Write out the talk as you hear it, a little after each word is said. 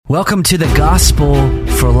Welcome to the Gospel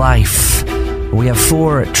for Life. We have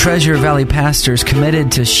 4 Treasure Valley pastors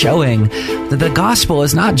committed to showing that the gospel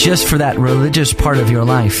is not just for that religious part of your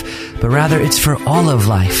life, but rather it's for all of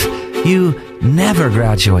life. You never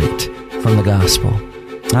graduate from the gospel.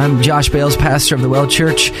 I'm Josh Bales, pastor of the Well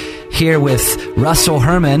Church, here with Russell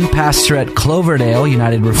Herman, pastor at Cloverdale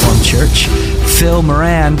United Reformed Church, Phil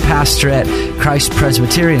Moran, pastor at Christ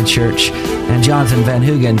Presbyterian Church, and Jonathan Van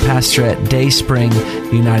Hoogen, pastor at Dayspring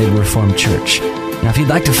United Reformed Church. Now, if you'd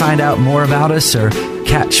like to find out more about us or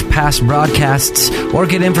catch past broadcasts or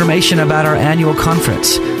get information about our annual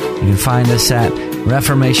conference, you can find us at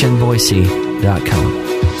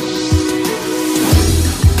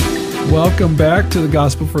reformationboise.com. Welcome back to the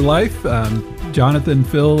Gospel for Life. Jonathan,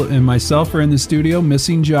 Phil, and myself are in the studio,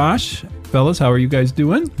 missing Josh. Fellas, how are you guys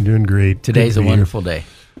doing? Doing great. Today's a wonderful day.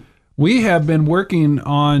 We have been working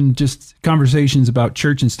on just conversations about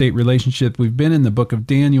church and state relationship. We've been in the book of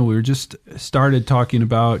Daniel. We were just started talking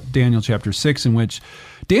about Daniel chapter 6, in which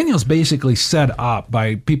Daniel's basically set up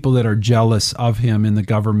by people that are jealous of him in the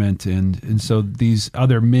government. And so these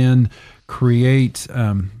other men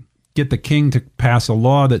get the king to pass a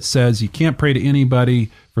law that says you can't pray to anybody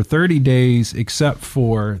for 30 days except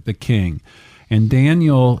for the king. And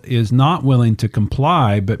Daniel is not willing to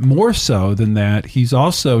comply, but more so than that, he's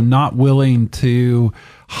also not willing to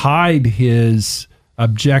hide his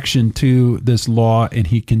objection to this law, and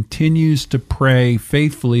he continues to pray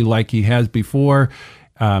faithfully like he has before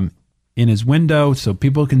in his window so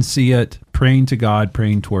people can see it, praying to God,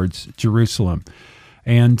 praying towards Jerusalem.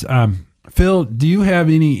 And Phil, do you have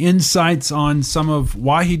any insights on some of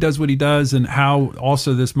why he does what he does and how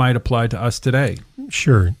also this might apply to us today?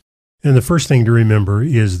 Sure. And the first thing to remember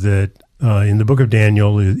is that in the book of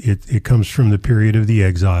Daniel, it comes from the period of the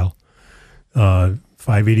exile.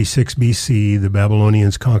 586 BC, the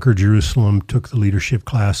Babylonians conquered Jerusalem, took the leadership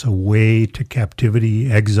class away to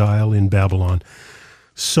captivity, exile in Babylon.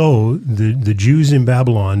 So the Jews in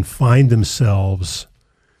Babylon find themselves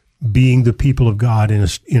being the people of God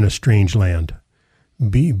in a strange land,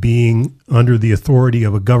 being under the authority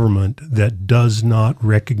of a government that does not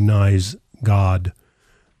recognize God,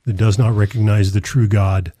 that does not recognize the true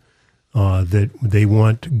God, that they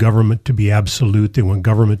want government to be absolute, they want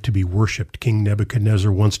government to be worshipped. King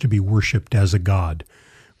Nebuchadnezzar wants to be worshipped as a god,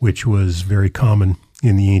 which was very common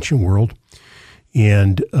in the ancient world.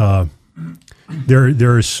 And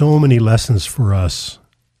there are so many lessons for us.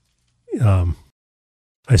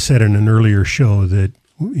 I said in an earlier show that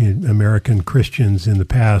American Christians in the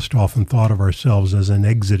past often thought of ourselves as an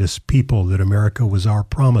Exodus people, that America was our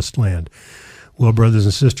promised land. Well, brothers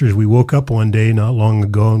and sisters, we woke up one day not long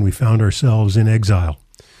ago and we found ourselves in exile.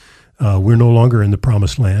 We're no longer in the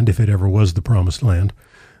promised land, if it ever was the promised land.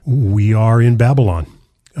 We are in Babylon.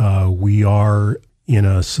 We are in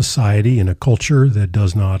a society, in a culture that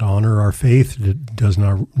does not honor our faith, that does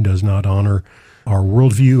not honor our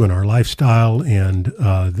worldview and our lifestyle, and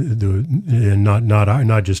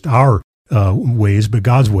not just our ways, but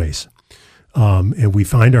God's ways. And we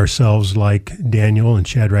find ourselves like Daniel and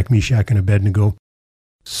Shadrach, Meshach, and Abednego,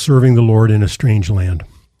 serving the Lord in a strange land.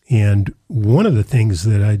 And one of the things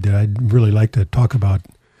that I'd really like to talk about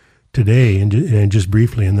today, and just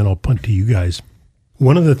briefly, and then I'll punt to you guys.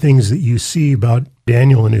 One of the things that you see about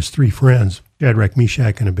Daniel and his 3 friends, Shadrach,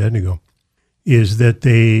 Meshach, and Abednego, is that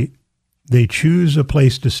they choose a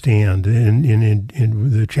place to stand. And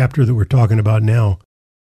in the chapter that we're talking about now,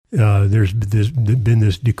 there's been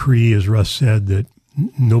this decree, as Russ said, that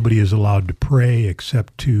nobody is allowed to pray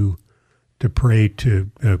except to pray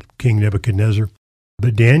to King Nebuchadnezzar.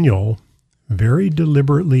 But Daniel, very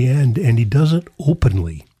deliberately, and he does it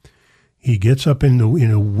openly. He gets up in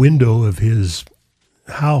a window of his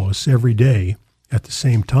house every day at the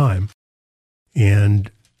same time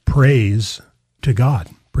and prays to God,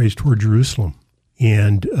 prays toward Jerusalem.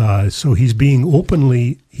 And so he's being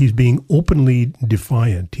openly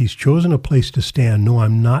defiant. He's chosen a place to stand. No,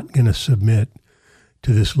 I'm not going to submit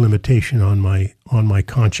to this limitation on my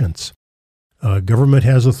conscience. Government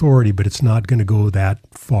has authority, but it's not going to go that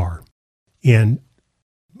far.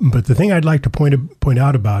 But the thing I'd like to point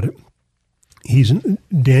out about it,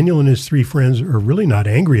 Daniel and his 3 friends are really not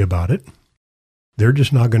angry about it. They're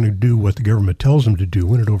just not going to do what the government tells them to do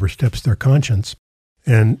when it oversteps their conscience.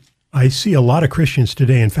 And I see a lot of Christians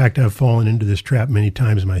today, in fact, I've fallen into this trap many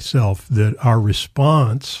times myself, that our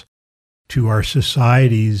response to our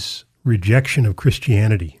society's rejection of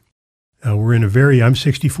Christianity, I'm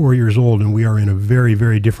 64 years old, and we are in a very,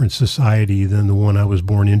 very different society than the one I was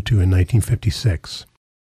born into in 1956,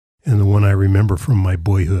 and the one I remember from my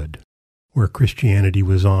boyhood, where Christianity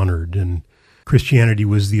was honored, and Christianity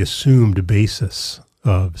was the assumed basis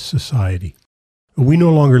of society. We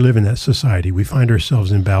no longer live in that society. We find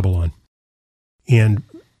ourselves in Babylon. And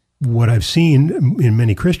what I've seen in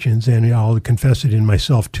many Christians, and I'll confess it in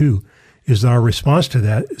myself too, is that our response to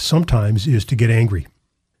that sometimes is to get angry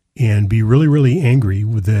and be really, really angry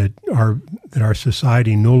with that our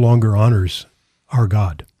society no longer honors our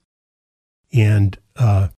God. And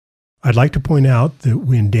I'd like to point out that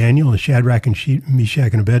when Daniel and Shadrach and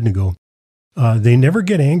Meshach and Abednego, they never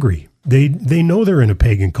get angry. They know they're in a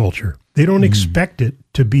pagan culture. They don't expect it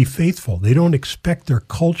to be faithful. They don't expect their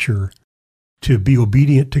culture to be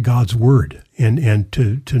obedient to God's word and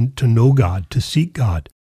to know God, to seek God.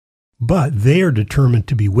 But they are determined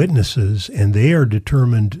to be witnesses, and they are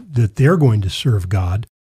determined that they're going to serve God,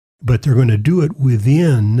 but they're going to do it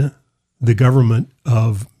within the government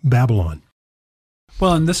of Babylon.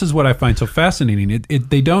 Well, and this is what I find so fascinating.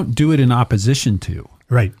 They don't do it in opposition to.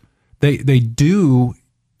 Right. They do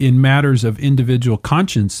in matters of individual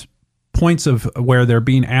conscience, points of where they're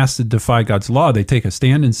being asked to defy God's law. They take a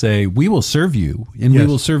stand and say, we will serve you, and we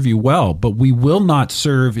will serve you well, but we will not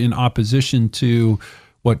serve in opposition to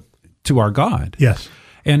our God. Yes.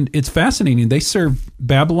 And it's fascinating. They serve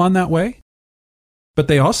Babylon that way, but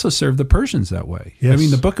they also serve the Persians that way. Yes. I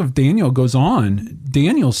mean, the book of Daniel goes on.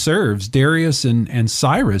 Daniel serves Darius and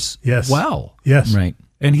Cyrus well. Yes. Right.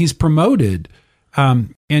 And he's promoted.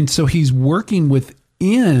 And so he's working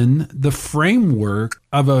within the framework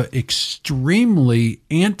of a extremely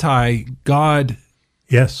anti-God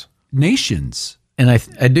nations. And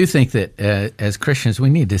I do think that as Christians, we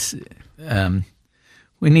need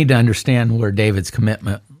to understand where Daniel's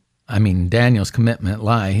commitment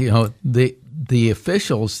lie. You know, the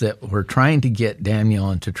officials that were trying to get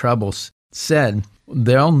Daniel into trouble said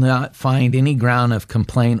they'll not find any ground of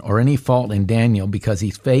complaint or any fault in Daniel because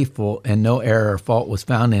he's faithful and no error or fault was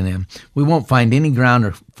found in him. We won't find any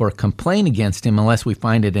ground for complaint against him unless we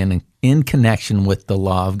find it in connection with the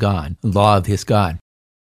law of God, the law of his God.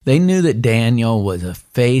 They knew that Daniel was a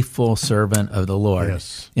faithful servant of the Lord.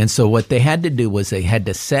 Yes. And so what they had to do was they had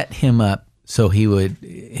to set him up so he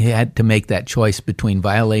had to make that choice between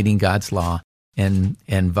violating God's law and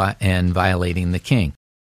violating the king.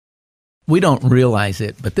 We don't realize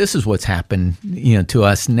it, but this is what's happened, to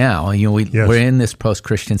us now. We're in this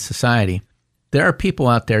post-Christian society. There are people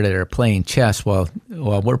out there that are playing chess while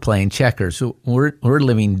we're playing checkers. We're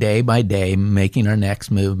living day by day, making our next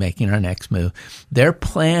move. They're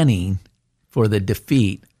planning for the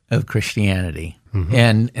defeat of Christianity.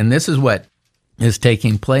 Mm-hmm. And this is what is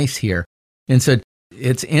taking place here. And so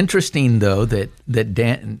it's interesting, though, that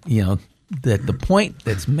the point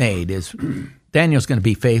that's made is Daniel's going to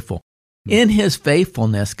be faithful. In his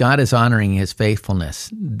faithfulness, God is honoring his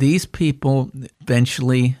faithfulness. These people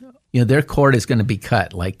eventually, their cord is going to be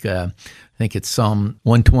cut. Like I think it's Psalm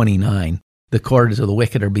 129. The cords of the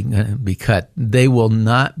wicked are going to be cut. They will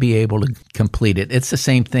not be able to complete it. It's the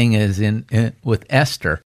same thing as with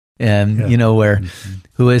Esther, and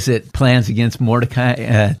who is it plans against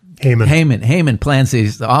Mordecai? Haman plans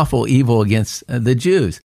these awful evil against the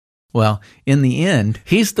Jews. Well, in the end,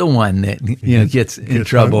 he's the one that gets in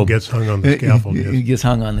trouble. Gets hung on the scaffold. He gets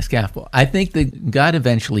hung on the scaffold. I think that God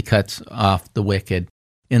eventually cuts off the wicked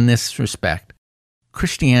in this respect.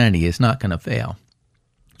 Christianity is not going to fail.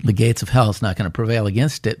 The gates of hell is not going to prevail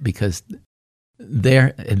against it because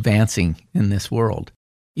they're advancing in this world.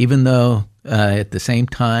 Even though at the same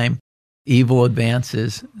time evil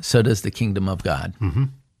advances, so does the kingdom of God. Mm-hmm.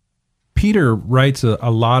 Peter writes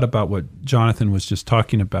a lot about what Jonathan was just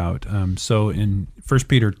talking about. So in 1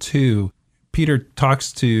 Peter 2, Peter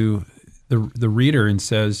talks to the reader and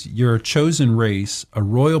says, "You're a chosen race, a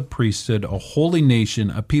royal priesthood, a holy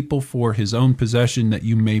nation, a people for his own possession, that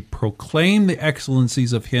you may proclaim the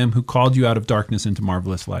excellencies of him who called you out of darkness into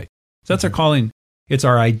marvelous light." So that's our calling. It's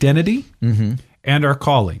our identity and our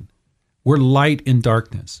calling. We're light in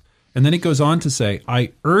darkness. And then it goes on to say,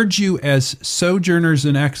 "I urge you as sojourners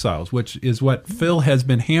and exiles," which is what Phil has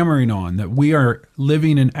been hammering on, that we are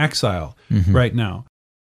living in exile right now,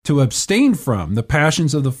 "to abstain from the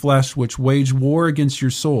passions of the flesh which wage war against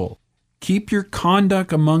your soul. Keep your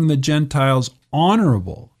conduct among the Gentiles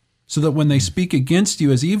honorable, so that when they speak against you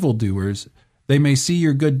as evildoers, they may see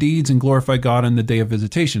your good deeds and glorify God on the day of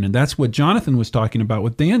visitation." And that's what Jonathan was talking about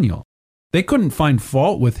with Daniel. They couldn't find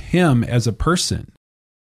fault with him as a person.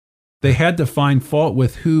 They had to find fault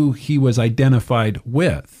with who he was identified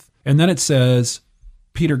with. And then it says,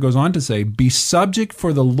 Peter goes on to say, "Be subject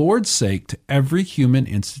for the Lord's sake to every human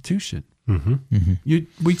institution."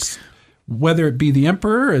 Whether it be the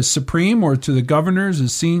emperor as supreme or to the governors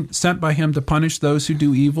as sent by him to punish those who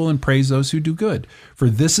do evil and praise those who do good. For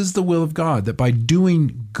this is the will of God, that by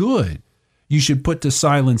doing good You should put to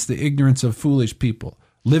silence the ignorance of foolish people.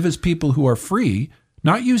 Live as people who are free,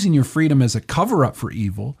 not using your freedom as a cover-up for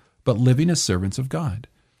evil, but living as servants of God.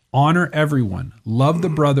 Honor everyone. Love the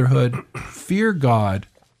brotherhood. Fear God.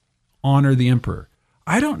 Honor the emperor.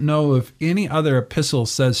 I don't know if any other epistle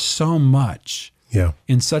says so much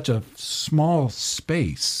in such a small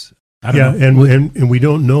space. I don't know. And we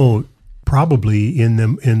don't know probably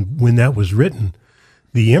when that was written,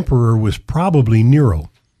 the emperor was probably Nero.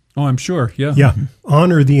 Oh, I'm sure. Yeah. Yeah.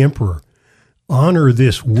 Honor the emperor. Honor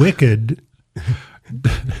this wicked,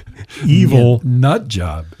 evil nut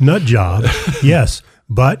job. Yes,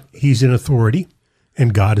 but he's in authority,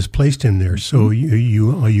 and God has placed him there. So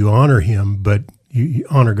you honor him, but you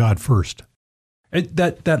honor God first.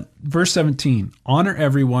 That verse 17: honor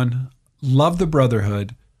everyone, love the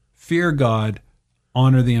brotherhood, fear God,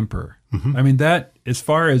 honor the emperor. Mm-hmm. I mean, that, as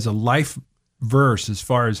far as a life verse, as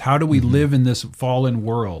far as how do we live in this fallen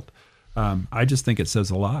world, I just think it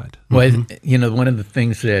says a lot. Well, one of the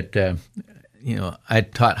things that, I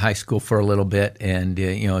taught high school for a little bit, and,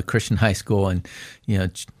 a Christian high school, and,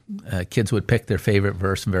 kids would pick their favorite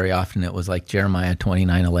verse, and very often it was like Jeremiah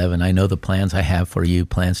 29:11. I know the plans I have for you,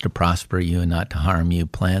 plans to prosper you and not to harm you,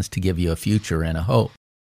 plans to give you a future and a hope.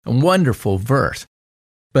 A wonderful verse.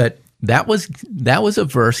 But that was a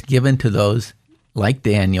verse given to those like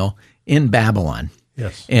Daniel in Babylon.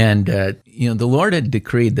 Yes. And, the Lord had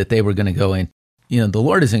decreed that they were going to go in. The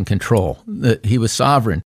Lord is in control. He was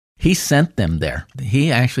sovereign. He sent them there.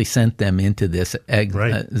 He actually sent them into this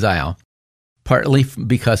exile, partly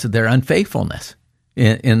because of their unfaithfulness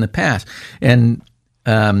in the past. And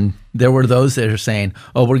there were those that are saying,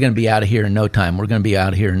 oh, we're going to be out of here in no time. We're going to be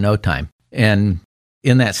out of here in no time. And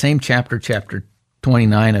in that same chapter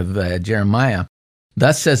 29 of Jeremiah,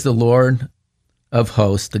 thus says the Lord of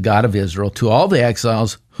hosts, the God of Israel, to all the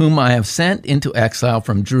exiles whom I have sent into exile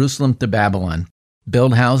from Jerusalem to Babylon.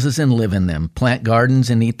 Build houses and live in them. Plant gardens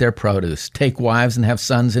and eat their produce. Take wives and have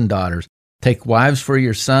sons and daughters. Take wives for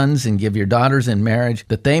your sons and give your daughters in marriage,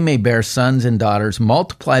 that they may bear sons and daughters.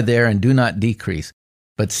 Multiply there and do not decrease.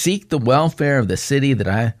 But seek the welfare of the city that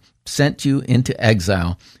I sent you into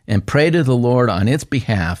exile, and pray to the Lord on its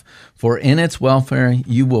behalf, for in its welfare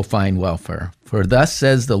you will find welfare. For thus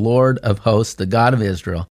says the Lord of hosts, the God of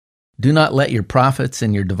Israel, do not let your prophets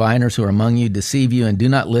and your diviners who are among you deceive you, and do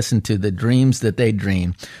not listen to the dreams that they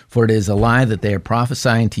dream, for it is a lie that they are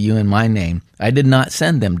prophesying to you in my name. I did not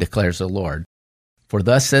send them, declares the Lord. For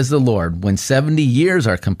thus says the Lord, when 70 years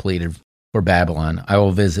are completed for Babylon, I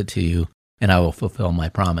will visit to you, and I will fulfill my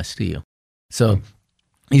promise to you. So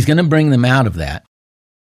he's going to bring them out of that.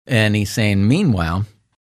 And he's saying, meanwhile,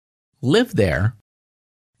 live there,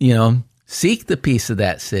 seek the peace of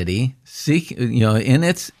that city, seek, in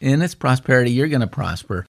its prosperity, you're going to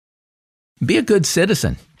prosper. Be a good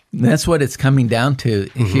citizen. That's what it's coming down to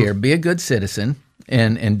here. Be a good citizen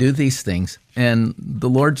and do these things. And the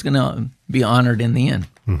Lord's going to be honored in the end.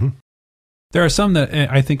 Mm-hmm. There are some that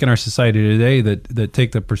I think in our society today that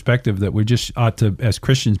take the perspective that we just ought to, as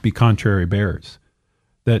Christians, be contrary bearers.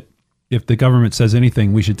 That if the government says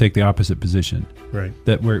anything, we should take the opposite position. Right.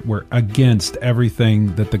 That we're against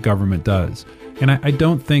everything that the government does. And I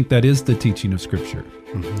don't think that is the teaching of Scripture.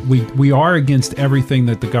 Mm-hmm. We are against everything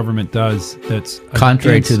that the government does that's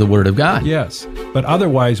contrary to the Word of God. Yes. But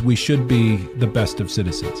otherwise, we should be the best of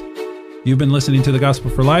citizens. You've been listening to The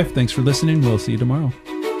Gospel for Life. Thanks for listening. We'll see you tomorrow.